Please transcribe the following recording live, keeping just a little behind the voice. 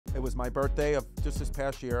It was my birthday of just this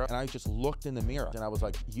past year, and I just looked in the mirror, and I was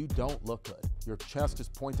like, you don't look good. Your chest is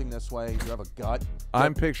pointing this way. You have a gut.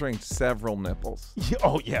 I'm picturing several nipples.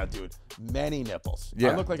 Oh, yeah, dude. Many nipples.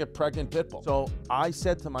 Yeah. I look like a pregnant pit bull. So I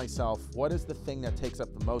said to myself, what is the thing that takes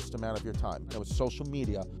up the most amount of your time? It was social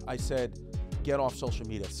media. I said, get off social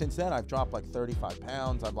media. Since then, I've dropped like 35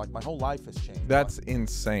 pounds. I'm like, my whole life has changed. That's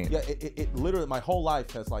insane. Yeah, it literally, my whole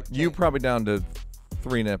life has like changed. You probably down to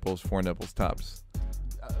 3 nipples, 4 nipples tops.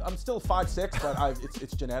 I'm still 5'6", but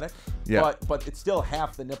it's genetic. Yeah. But it's still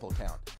half the nipple count.